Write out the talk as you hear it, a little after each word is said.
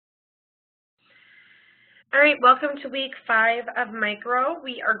All right, welcome to week 5 of micro.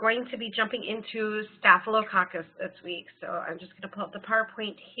 We are going to be jumping into Staphylococcus this week. So I'm just going to pull up the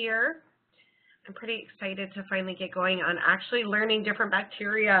PowerPoint here. I'm pretty excited to finally get going on actually learning different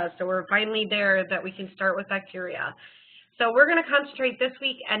bacteria. So we're finally there that we can start with bacteria. So we're going to concentrate this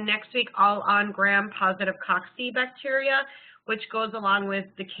week and next week all on gram-positive cocci bacteria, which goes along with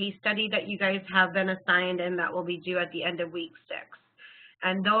the case study that you guys have been assigned and that will be due at the end of week 6.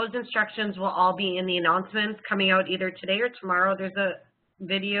 And those instructions will all be in the announcements coming out either today or tomorrow. There's a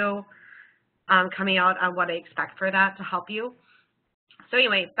video coming out on what I expect for that to help you. So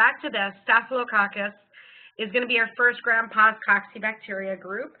anyway, back to this. Staphylococcus is going to be our first gram-positive cocci bacteria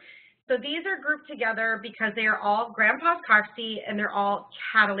group. So these are grouped together because they are all gram-positive cocci and they're all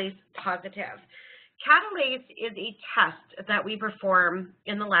catalase positive. Catalase is a test that we perform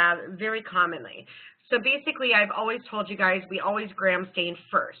in the lab very commonly. So basically, I've always told you guys, we always gram stain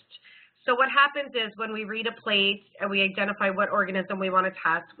first. So what happens is when we read a plate and we identify what organism we want to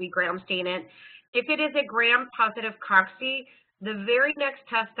test, we gram stain it. If it is a gram-positive cocci, the very next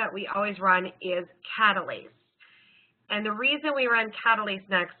test that we always run is catalase. And the reason we run catalase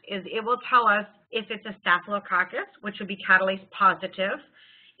next is it will tell us if it's a staphylococcus, which would be catalase positive.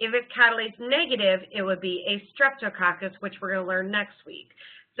 If it's catalase negative, it would be a streptococcus, which we're going to learn next week.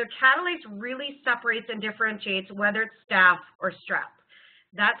 So catalase really separates and differentiates whether it's staph or strep.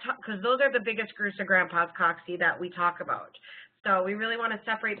 That's because those are the biggest groups of gram-positive cocci that we talk about. So we really want to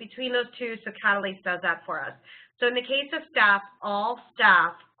separate between those two, so catalase does that for us. So in the case of staph, all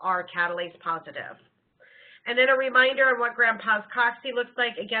staph are catalase positive. And then a reminder on what gram-positive cocci looks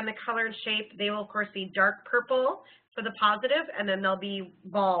like. Again, the color and shape, they will of course be dark purple for the positive, and then they'll be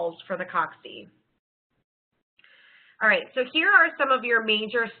balls for the cocci. All right, so here are some of your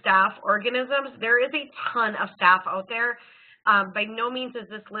major staph organisms. There is a ton of staph out there. By no means is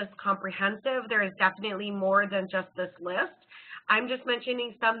this list comprehensive. There is definitely more than just this list. I'm just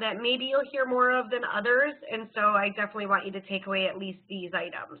mentioning some that maybe you'll hear more of than others, and so I definitely want you to take away at least these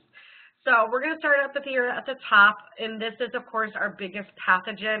items. So we're going to start up here at the top, and this is, of course, our biggest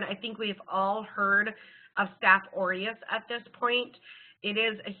pathogen. I think we've all heard of Staph aureus at this point. It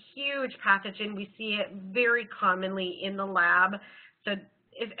is a huge pathogen. We see it very commonly in the lab. So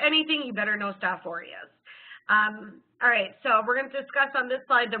if anything, you better know Staph aureus. All right, so we're going to discuss on this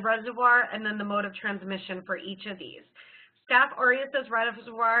slide the reservoir and then the mode of transmission for each of these. Staph aureus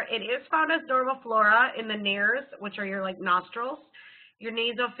reservoir, it is found as normal flora in the nares, which are your nostrils, your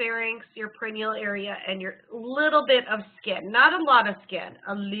nasopharynx, your perineal area, and your little bit of skin. Not a lot of skin,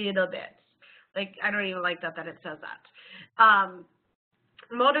 a little bit. I don't even like that it says that.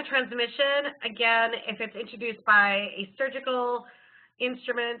 Mode of transmission, again, if it's introduced by a surgical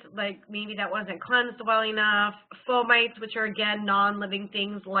instrument, like maybe that wasn't cleansed well enough, fomites, which are, again, non-living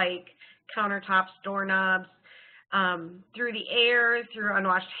things like countertops, doorknobs, through the air, through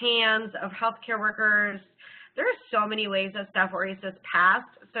unwashed hands of healthcare workers. There are so many ways that Staph aureus is passed,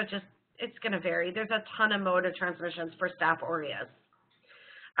 so it's going to vary. There's a ton of mode of transmissions for Staph aureus.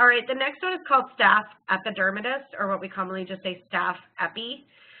 All right, the next one is called Staph epidermidis, or what we commonly just say Staph epi.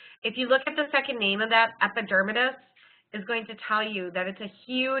 If you look at the second name of that, epidermidis is going to tell you that it's a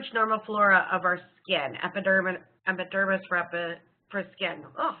huge normal flora of our skin, epidermis for skin.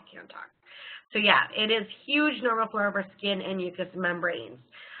 Oh, I can't talk. So yeah, it is huge normal flora of our skin and mucous membranes.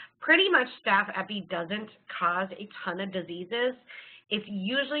 Pretty much Staph epi doesn't cause a ton of diseases. It's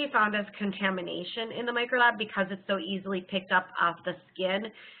usually found as contamination in the microlab because it's so easily picked up off the skin.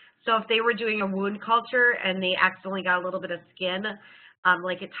 So if they were doing a wound culture and they accidentally got a little bit of skin,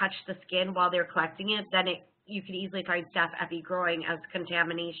 like it touched the skin while they're collecting it, then you could easily find Staph epi growing as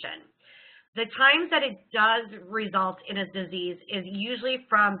contamination. The times that it does result in a disease is usually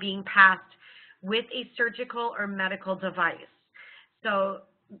from being passed with a surgical or medical device. So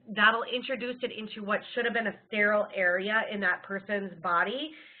that'll introduce it into what should have been a sterile area in that person's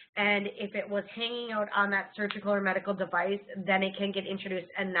body. And if it was hanging out on that surgical or medical device, then it can get introduced,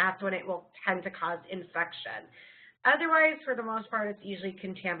 and that's when it will tend to cause infection. Otherwise, for the most part, it's usually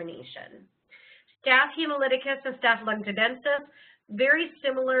contamination. Staph hemolyticus and Staph longitudinensis, very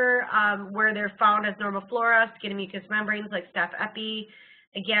similar where they're found as normal flora, skin and mucous membranes like Staph epi.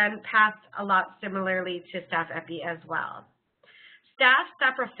 Again, passed a lot similarly to Staph epi as well. Staph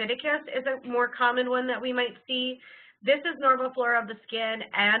saprophyticus is a more common one that we might see. This is normal flora of the skin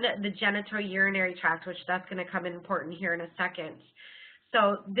and the genitourinary tract, which that's going to come in important here in a second.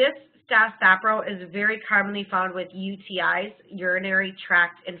 So this Staph sapro is very commonly found with UTIs, urinary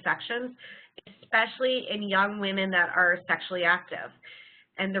tract infections, especially in young women that are sexually active.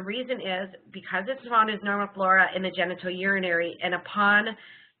 And the reason is because it's found as normal flora in the genitourinary, and upon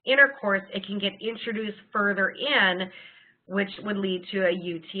intercourse, it can get introduced further in, which would lead to a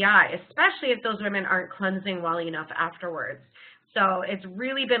UTI, especially if those women aren't cleansing well enough afterwards. So it's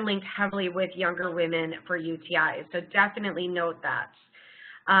really been linked heavily with younger women for UTIs, so definitely note that.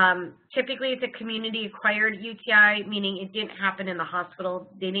 Typically, it's a community-acquired UTI, meaning it didn't happen in the hospital.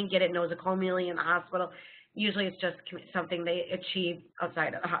 They didn't get it nosocomially in the hospital. Usually it's just something they achieve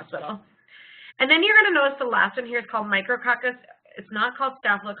outside of the hospital. And then you're going to notice the last one here is called micrococcus. It's not called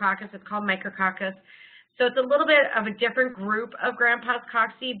staphylococcus, it's called micrococcus. So it's a little bit of a different group of Gram-Pos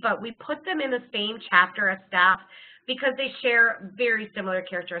cocci, but we put them in the same chapter as staph because they share very similar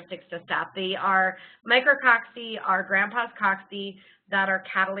characteristics to staph. They are micrococci, are Gram-Pos cocci that are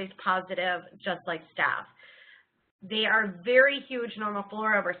catalase positive, just like staph. They are very huge normal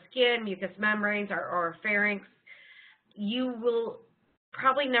flora of our skin, mucous membranes, or pharynx. You will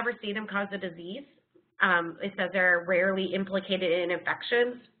probably never see them cause a disease. It says they're rarely implicated in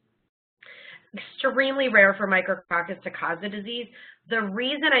infections. Extremely rare for micrococcus to cause a disease. The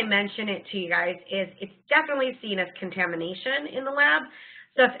reason I mention it to you guys is it's definitely seen as contamination in the lab.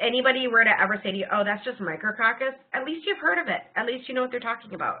 So if anybody were to ever say to you, oh, that's just micrococcus, at least you've heard of it. At least you know what they're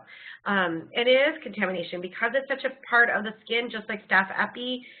talking about. It is contamination. Because it's such a part of the skin, just like staph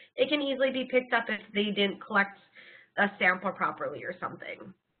epi, it can easily be picked up if they didn't collect a sample properly or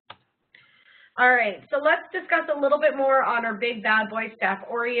something. All right, so let's discuss a little bit more on our big bad boy, Staph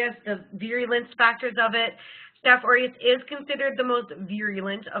aureus, the virulence factors of it. Staph aureus is considered the most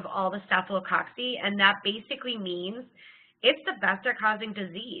virulent of all the staphylococci, and that basically means it's the best at causing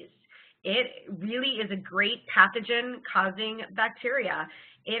disease. It really is a great pathogen-causing bacteria.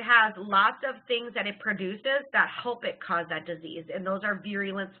 It has lots of things that it produces that help it cause that disease, and those are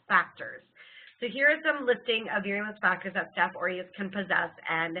virulence factors. So here is some listing of virulence factors that Staph aureus can possess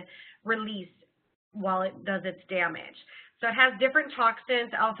and release while it does its damage. So it has different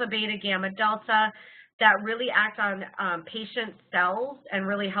toxins, alpha, beta, gamma, delta, that really act on patient cells and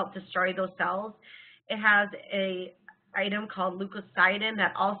really help destroy those cells. It has a item called leukocidin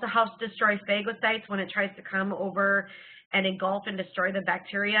that also helps destroy phagocytes when it tries to come over and engulf and destroy the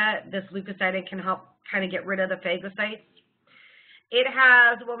bacteria. This leukocidin can help kind of get rid of the phagocytes. It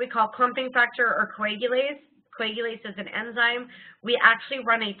has what we call clumping factor or coagulase. Coagulase is an enzyme. We actually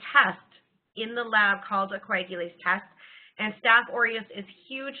run a test in the lab called a coagulase test, and Staph aureus is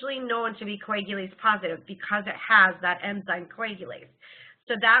hugely known to be coagulase positive because it has that enzyme coagulase.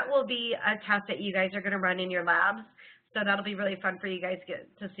 So that will be a test that you guys are going to run in your labs. So that'll be really fun for you guys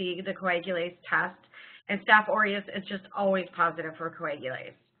to see the coagulase test. And Staph aureus is just always positive for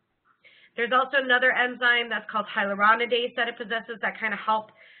coagulase. There's also another enzyme that's called hyaluronidase that it possesses that kind of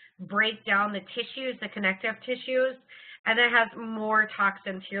help break down the tissues, the connective tissues. And it has more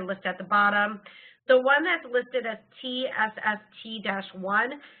toxins here listed at the bottom. The one that's listed as TSST-1,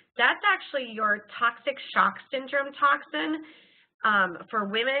 that's actually your toxic shock syndrome toxin. For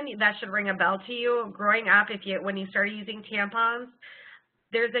women, that should ring a bell to you. Growing up, when you started using tampons,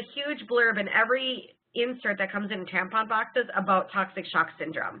 there's a huge blurb in every insert that comes in tampon boxes about toxic shock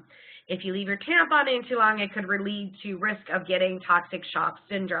syndrome. If you leave your tampon in too long, it could lead to risk of getting toxic shock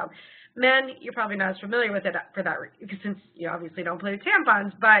syndrome. Men, you're probably not as familiar with it for that reason, since you obviously don't play with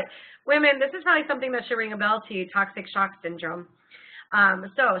tampons, but women, this is probably something that should ring a bell to you, toxic shock syndrome.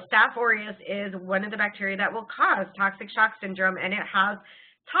 So Staph aureus is one of the bacteria that will cause toxic shock syndrome, and it has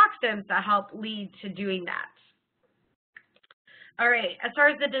toxins that help lead to doing that. All right, as far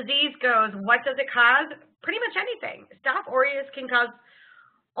as the disease goes, what does it cause? Pretty much anything. Staph aureus can cause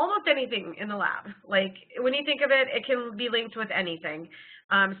almost anything in the lab. Like, when you think of it, it can be linked with anything.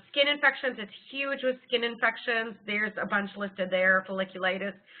 Skin infections, it's huge with skin infections. There's a bunch listed there.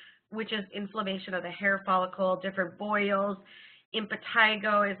 Folliculitis, which is inflammation of the hair follicle, different boils.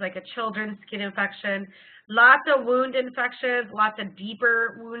 Impetigo is like a children's skin infection. Lots of wound infections, lots of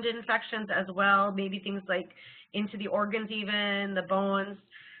deeper wound infections as well, maybe things like into the organs even, the bones.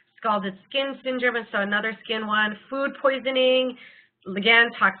 Scalded skin syndrome is so another skin one. Food poisoning, again,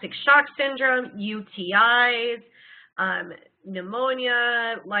 toxic shock syndrome, UTIs,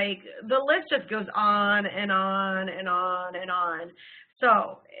 pneumonia, like the list just goes on and on and on and on.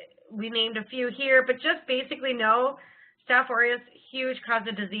 So we named a few here, but just basically know Staph aureus, huge cause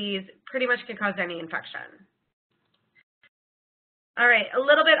of disease, pretty much can cause any infection. All right, a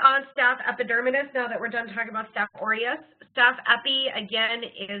little bit on Staph epidermidis now that we're done talking about Staph aureus. Staph epi, again,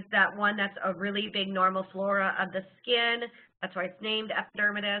 is that one that's a really big normal flora of the skin. That's why it's named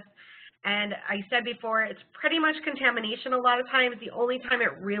epidermidis. And I said before, it's pretty much contamination a lot of times. The only time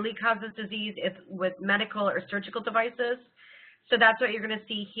it really causes disease is with medical or surgical devices. So that's what you're going to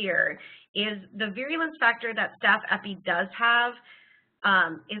see here, is the virulence factor that Staph epi does have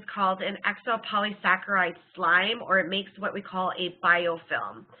is called an exopolysaccharide slime, or it makes what we call a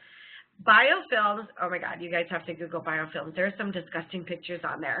biofilm. Biofilms, oh my God, you guys have to Google biofilms. There's some disgusting pictures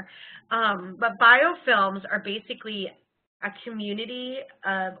on there. But biofilms are basically a community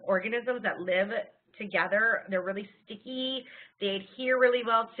of organisms that live together. They're really sticky. They adhere really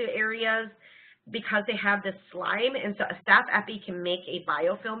well to areas because they have this slime. And so a Staph epi can make a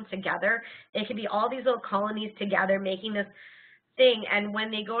biofilm together. It can be all these little colonies together making this thing. And when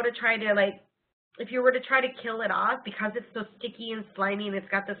they go to try to, like, if you were to try to kill it off, because it's so sticky and slimy and it's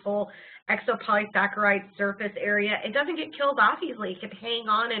got this whole exopolysaccharide surface area, it doesn't get killed off easily. It can hang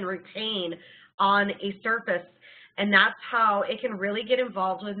on and retain on a surface. And that's how it can really get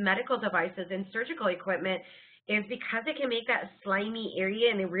involved with medical devices and surgical equipment, is because it can make that slimy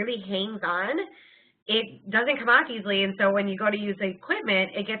area and it really hangs on. It doesn't come off easily, and so when you go to use the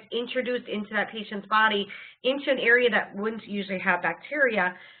equipment, it gets introduced into that patient's body, into an area that wouldn't usually have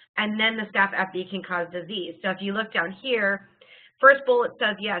bacteria, and then the Staph epi can cause disease. So if you look down here, first bullet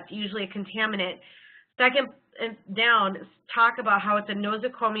says, yes, usually a contaminant. Second down, talk about how it's a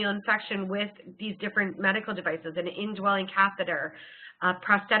nosocomial infection with these different medical devices, an indwelling catheter, a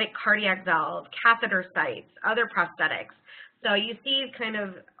prosthetic cardiac valve, catheter sites, other prosthetics. So you see kind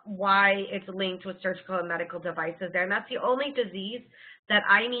of why it's linked with surgical and medical devices there, and that's the only disease that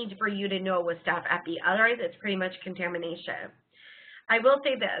I need for you to know with Staph epi. Otherwise, it's pretty much contamination. I will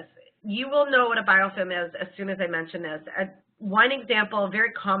say this, you will know what a biofilm is as soon as I mention this. One example, a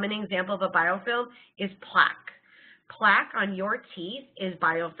very common example of a biofilm is plaque. Plaque on your teeth is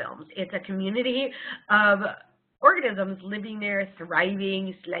biofilms. It's a community of organisms living there,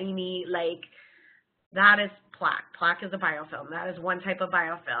 thriving, slimy, like that is plaque. Plaque is a biofilm. That is one type of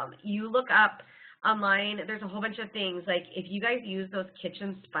biofilm. You look up online, there's a whole bunch of things, like if you guys use those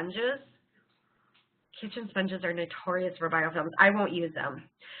kitchen sponges are notorious for biofilms. I won't use them.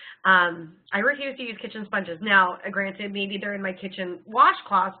 I refuse to use kitchen sponges. Now, granted, maybe they're in my kitchen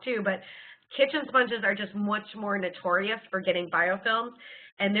washcloths too, but kitchen sponges are just much more notorious for getting biofilms.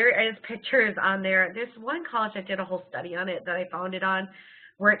 And there is pictures on there. There's one college that did a whole study on it that I found it on,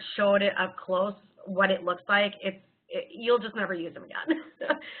 where it showed it up close, what it looks like. You'll just never use them again.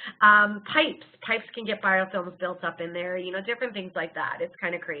 Pipes can get biofilms built up in there, you know, different things like that. It's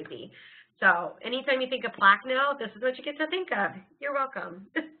kind of crazy. So anytime you think of plaque now, this is what you get to think of. You're welcome.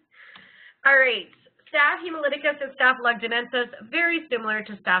 All right, Staph hemolyticus and Staph lugdunensis, very similar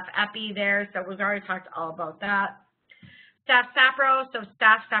to Staph epi there, so we've already talked all about that. Staph sapro, so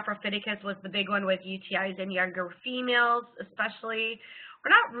Staph saprophyticus was the big one with UTIs in younger females especially.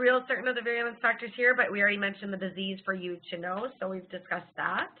 We're not real certain of the virulence factors here, but we already mentioned the disease for you to know, so we've discussed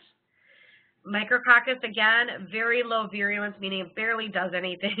that. Micrococcus, again, very low virulence, meaning it barely does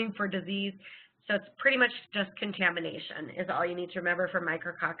anything for disease. So it's pretty much just contamination is all you need to remember for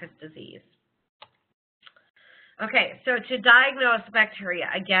micrococcus disease. Okay, so to diagnose bacteria,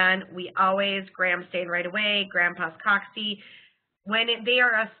 again, we always gram stain right away, gram-positive cocci. When they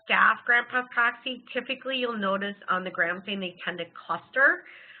are a staph gram-positive cocci, typically you'll notice on the gram stain they tend to cluster,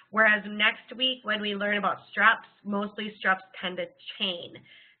 whereas next week when we learn about streps, mostly streps tend to chain.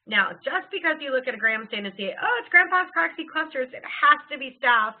 Now, just because you look at a gram stain and say, oh, it's gram-positive cocci clusters, it has to be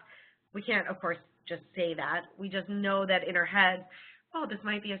staph, we can't, of course, just say that. We just know that in our heads, oh, this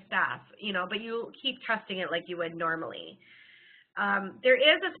might be a staph, you know, but you keep testing it like you would normally. There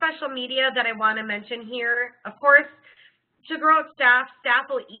is a special media that I want to mention here. Of course, to grow out staph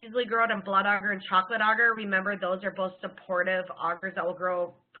will easily grow out in blood agar and chocolate agar. Remember, those are both supportive agars that will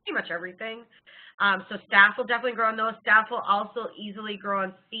grow pretty much everything. So staph will definitely grow on those. Staph will also easily grow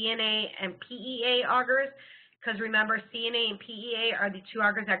on CNA and PEA agars, because remember, CNA and PEA are the two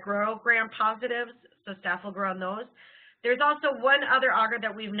agars that grow gram-positives, so staph will grow on those. There's also one other agar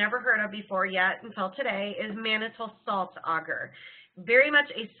that we've never heard of before yet until today, is mannitol salt agar. Very much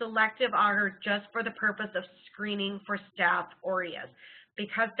a selective agar just for the purpose of screening for Staph aureus.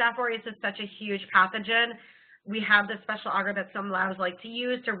 Because Staph aureus is such a huge pathogen, we have this special agar that some labs like to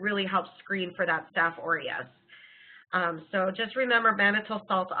use to really help screen for that Staph aureus. So just remember mannitol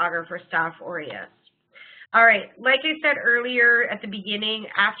salt agar for Staph aureus. All right, like I said earlier at the beginning,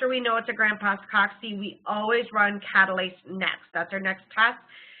 after we know it's a gram-positive cocci, we always run catalase next. That's our next test,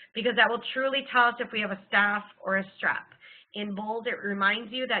 because that will truly tell us if we have a staph or a strep. In bold, it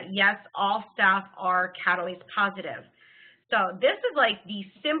reminds you that yes, all staph are catalase positive. So this is like the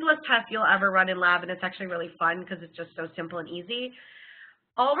simplest test you'll ever run in lab, and it's actually really fun because it's just so simple and easy.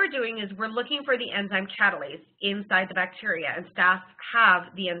 All we're doing is we're looking for the enzyme catalase inside the bacteria, and staph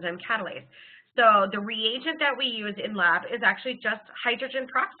have the enzyme catalase. So the reagent that we use in lab is actually just hydrogen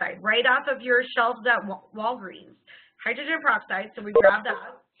peroxide, right off of your shelves at Walgreens. hydrogen peroxide, so we grab that,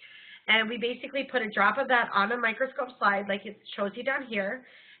 and we basically put a drop of that on a microscope slide like it shows you down here.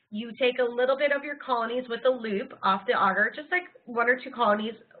 You take a little bit of your colonies with a loop off the agar, just like 1 or 2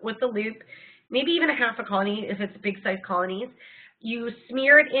 colonies with the loop, maybe even a half a colony if it's big size colonies. You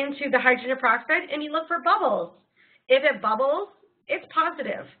smear it into the hydrogen peroxide and you look for bubbles. If it bubbles, it's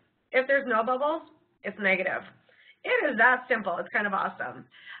positive. If there's no bubbles, it's negative. It is that simple. It's kind of awesome.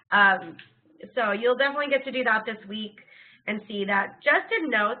 So you'll definitely get to do that this week and see that. Just a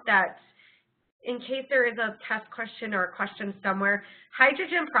note that in case there is a test question or a question somewhere,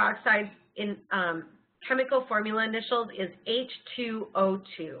 hydrogen peroxide in chemical formula initials is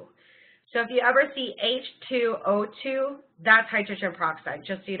H2O2. So if you ever see H2O2, that's hydrogen peroxide,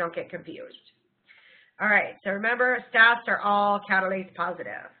 just so you don't get confused. All right, so remember, staph are all catalase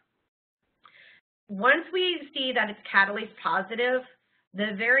positive. Once we see that it's catalase positive,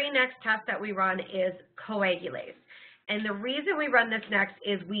 the very next test that we run is coagulase. And the reason we run this next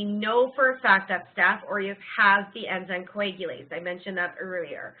is we know for a fact that Staph aureus has the enzyme coagulase. I mentioned that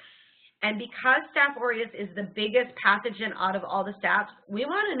earlier. And because Staph aureus is the biggest pathogen out of all the staph, we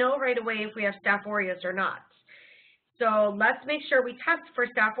want to know right away if we have Staph aureus or not. So let's make sure we test for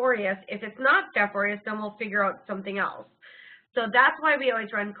Staph aureus. If it's not Staph aureus, then we'll figure out something else. So that's why we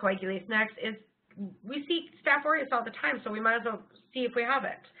always run coagulase next. Is we see Staph aureus all the time, so we might as well see if we have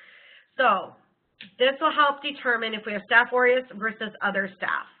it. So this will help determine if we have Staph aureus versus other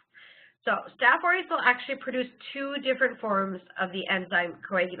staph. So Staph aureus will actually produce 2 different forms of the enzyme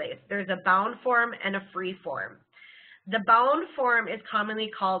coagulase. There's a bound form and a free form. The bound form is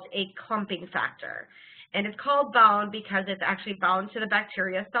commonly called a clumping factor. And it's called bound because it's actually bound to the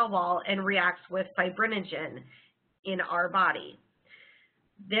bacteria cell wall and reacts with fibrinogen in our body.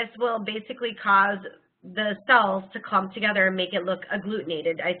 This will basically cause the cells to clump together and make it look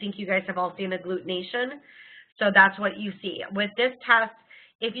agglutinated. I think you guys have all seen agglutination, so that's what you see. With this test,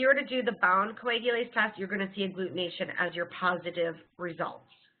 if you were to do the bound coagulase test, you're going to see agglutination as your positive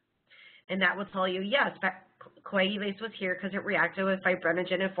results. And that will tell you, yes, coagulase was here because it reacted with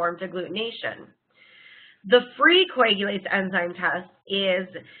fibrinogen and formed agglutination. The free coagulase enzyme test is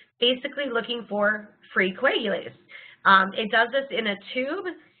basically looking for free coagulase. It does this in a tube,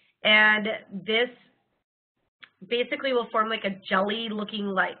 and this basically will form like a jelly-looking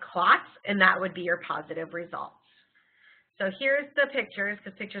like clot, and that would be your positive results. So here's the pictures,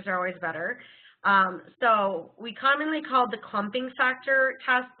 because pictures are always better. So we commonly call the clumping factor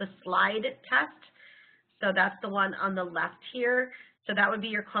test the slide test. So that's the one on the left here. So that would be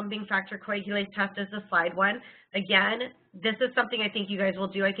your clumping factor coagulase test is the slide one. Again, this is something I think you guys will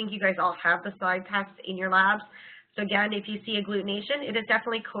do. I think you guys all have the slide tests in your labs. So again, if you see agglutination, it is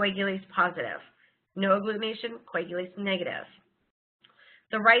definitely coagulase positive. No agglutination, coagulase negative.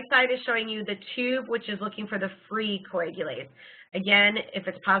 The right side is showing you the tube, which is looking for the free coagulase. Again, if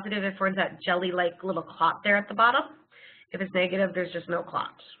it's positive, it forms that jelly-like little clot there at the bottom. If it's negative, there's just no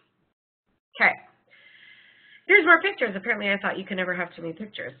clot. Okay. Here's more pictures. Apparently, I thought you could never have too many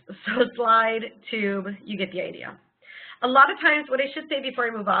pictures. So slide, tube, you get the idea. A lot of times, what I should say before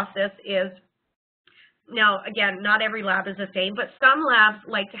I move off this is, now, again, not every lab is the same, but some labs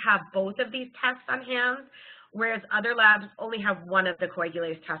like to have both of these tests on hand, whereas other labs only have one of the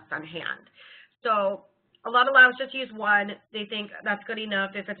coagulase tests on hand. So a lot of labs just use one. They think that's good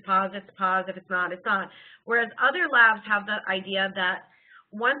enough. If it's positive, it's positive. If it's not, it's not. Whereas other labs have the idea that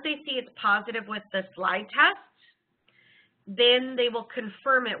once they see it's positive with the slide test, then they will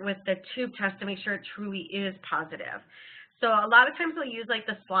confirm it with the tube test to make sure it truly is positive. So a lot of times they'll use like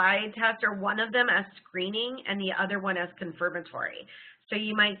the slide test or one of them as screening and the other one as confirmatory. So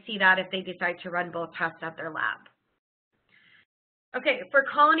you might see that if they decide to run both tests at their lab. Okay, for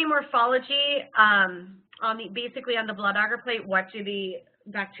colony morphology, basically on the blood agar plate, what do the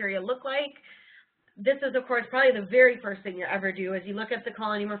bacteria look like? This is, of course, probably the very first thing you ever do is you look at the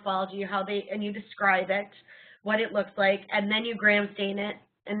colony morphology, and you describe it, what it looks like, and then you gram stain it,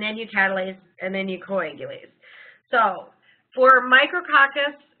 and then you catalase, and then you coagulase. So for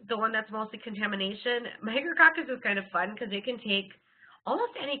Micrococcus, the one that's mostly contamination, Micrococcus is kind of fun because it can take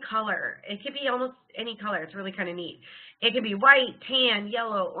almost any color. It could be almost any color. It's really kind of neat. It could be white, tan,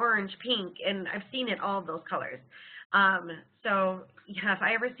 yellow, orange, pink, and I've seen it all of those colors. So yeah, if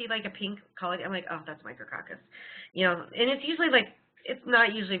I ever see like a pink color, I'm like, oh, that's Micrococcus. You know, and it's usually like, it's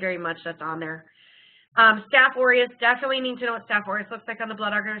not usually very much that's on there. Staph aureus, definitely need to know what Staph aureus looks like on the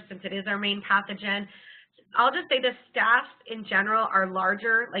blood agar since it is our main pathogen. I'll just say the staphs in general are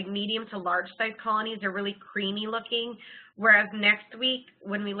larger, like medium to large size colonies. They're really creamy looking, whereas next week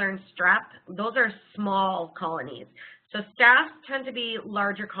when we learn strep, those are small colonies. So staphs tend to be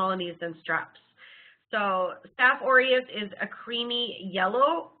larger colonies than streps. So Staph aureus is a creamy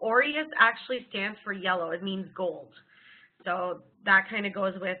yellow. Aureus actually stands for yellow. It means gold. So that kind of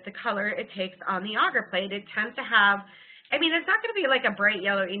goes with the color it takes on the agar plate. It tends to have, I mean, it's not going to be like a bright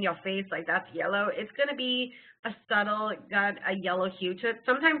yellow in your face, like that's yellow. It's going to be a subtle, got a yellow hue to it.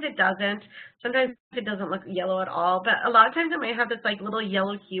 Sometimes it doesn't. Sometimes it doesn't look yellow at all. But a lot of times it might have this like little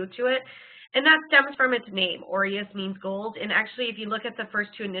yellow hue to it. And that stems from its name. Aureus means gold. And actually, if you look at the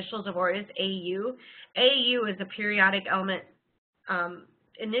first two initials of aureus, AU, AU is the periodic element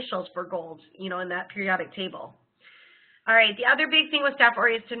initials for gold, you know, in that periodic table. All right, the other big thing with Staph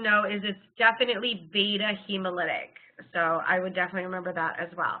aureus to know is it's definitely beta hemolytic. So I would definitely remember that as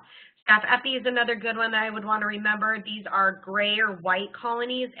well. Staph epi is another good one that I would want to remember. These are gray or white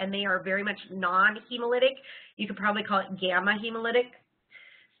colonies, and they are very much non-hemolytic. You could probably call it gamma hemolytic.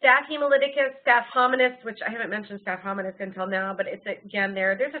 Staph hemolyticus, Staph hominis, which I haven't mentioned Staph hominis until now, but it's again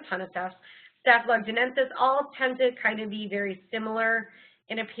there's a ton of Staphs. Staph lugdunensis all tend to kind of be very similar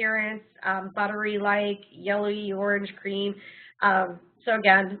in appearance, buttery-like, yellowy, orange, cream. So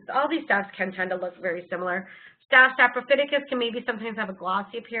again, all these Staphs can tend to look very similar. Staph saprophyticus can maybe sometimes have a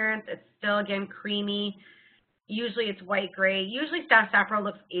glossy appearance. It's still, again, creamy. Usually it's white-gray. Usually Staph sapro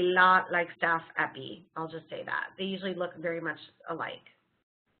looks a lot like Staph epi. I'll just say that. They usually look very much alike.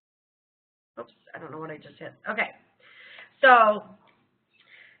 Oops, I don't know what I just hit. Okay, so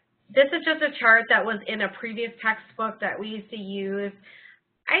this is just a chart that was in a previous textbook that we used to use.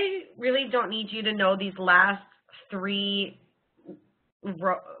 I really don't need you to know these last three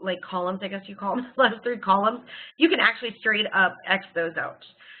columns, I guess you call them, last three columns. You can actually straight up X those out.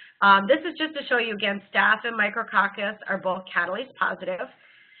 This is just to show you, again, Staph and Micrococcus are both catalase positive.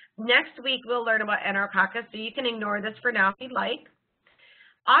 Next week, we'll learn about Enterococcus, so you can ignore this for now if you'd like.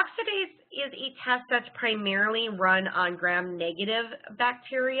 Oxidase is a test that's primarily run on gram-negative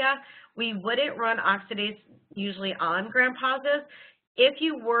bacteria. We wouldn't run oxidase usually on gram-positive. If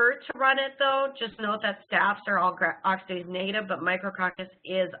you were to run it, though, just note that Staphs are all oxidase negative, but Micrococcus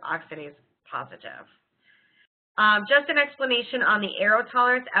is oxidase positive. Just an explanation on the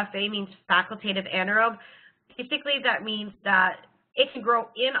aerotolerance. FA means facultative anaerobe. Basically, that means that it can grow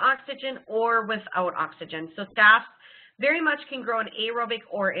in oxygen or without oxygen. So Staphs very much can grow in aerobic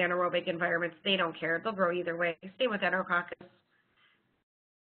or anaerobic environments. They don't care. They'll grow either way. Same with Enterococcus.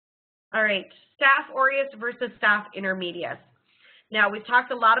 All right, Staph aureus versus Staph intermedius. Now, we've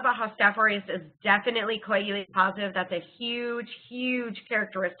talked a lot about how Staph aureus is definitely coagulase positive. That's a huge, huge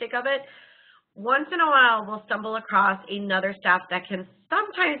characteristic of it. Once in a while, we'll stumble across another Staph that can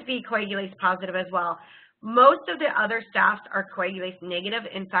sometimes be coagulase positive as well. Most of the other Staphs are coagulase negative.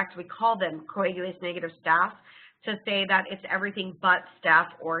 In fact, we call them coagulase negative Staphs to say that it's everything but Staph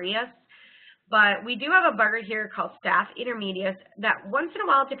aureus. But we do have a bugger here called Staph intermedius that once in a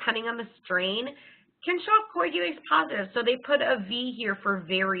while, depending on the strain, can show up coagulase positive. So they put a V here for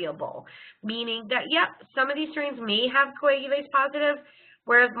variable, meaning that, yep, some of these strains may have coagulase positive,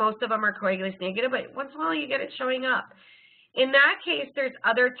 whereas most of them are coagulase negative, but once in a while you get it showing up. In that case, there's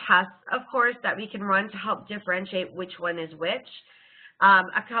other tests, of course, that we can run to help differentiate which one is which.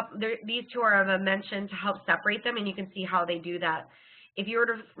 These two are mentioned to help separate them, and you can see how they do that. If you were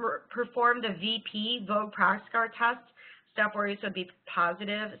to perform the VP, Vogt-Proskauer test, Staph aureus would be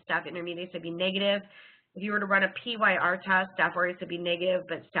positive, Staph intermedius would be negative. If you were to run a PYR test, Staph aureus would be negative,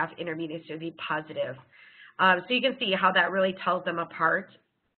 but Staph intermedius would be positive. So you can see how that really tells them apart,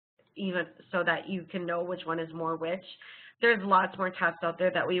 even so that you can know which one is more which. There's lots more tests out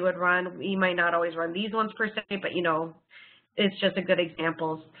there that we would run. We might not always run these ones per se, but you know, it's just a good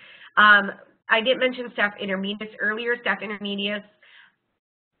examples. I did mention Staph intermedius earlier. Staph intermedius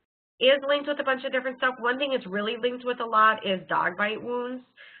is linked with a bunch of different stuff. One thing it's really linked with a lot is dog bite wounds.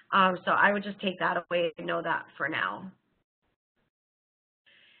 So I would just take that away and know that for now.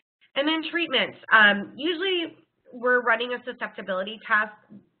 And then treatments. Usually we're running a susceptibility test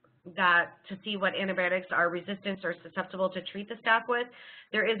to see what antibiotics are resistant or susceptible to treat the Staph with.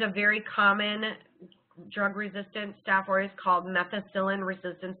 There is a very common drug-resistant Staph aureus called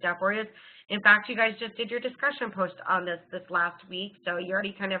methicillin-resistant Staph aureus. In fact, you guys just did your discussion post on this last week, so you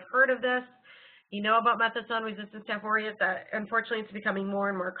already kind of heard of this. You know about methicillin-resistant Staph aureus. Unfortunately, it's becoming more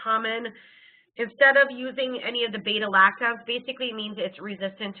and more common. Instead of using any of the beta-lactams, basically it means it's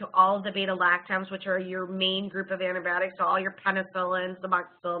resistant to all of the beta-lactams, which are your main group of antibiotics, so all your penicillins, the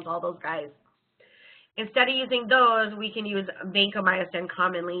amoxicillins, all those guys. Instead of using those, we can use vancomycin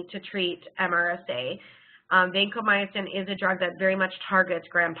commonly to treat MRSA. Vancomycin is a drug that very much targets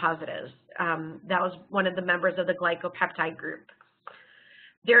gram-positives. That was one of the members of the glycopeptide group.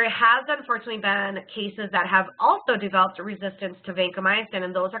 There has unfortunately been cases that have also developed resistance to vancomycin,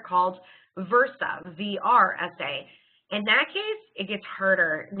 and those are called VRSA, VRSA. In that case, it gets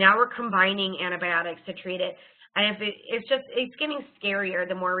harder. Now we're combining antibiotics to treat it. And if it's getting scarier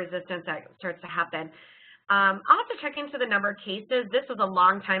the more resistance that starts to happen. I'll have to check into the number of cases. This was a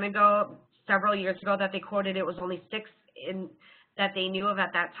long time ago, several years ago, that they quoted it was only 6 that they knew of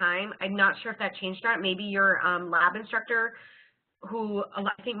at that time. I'm not sure if that changed or not. Maybe your lab instructor, who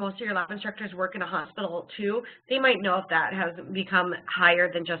I think most of your lab instructors work in a hospital too, they might know if that has become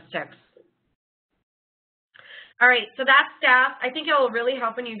higher than just 6. All right, so that's staph. I think it will really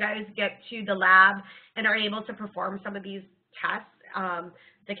help when you guys get to the lab and are able to perform some of these tests.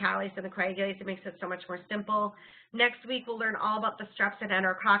 The Callase and the Coagulase, it makes it so much more simple. Next week, we'll learn all about the Streps and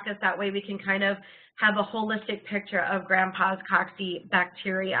Enterococcus. That way we can kind of have a holistic picture of Grandpa's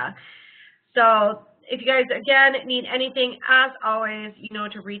coccibacteria. So if you guys, again, need anything, as always, you know,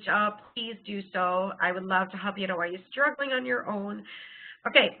 to reach out, please do so. I would love to help you know why you're struggling on your own.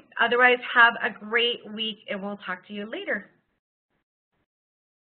 Okay, otherwise, have a great week, and we'll talk to you later.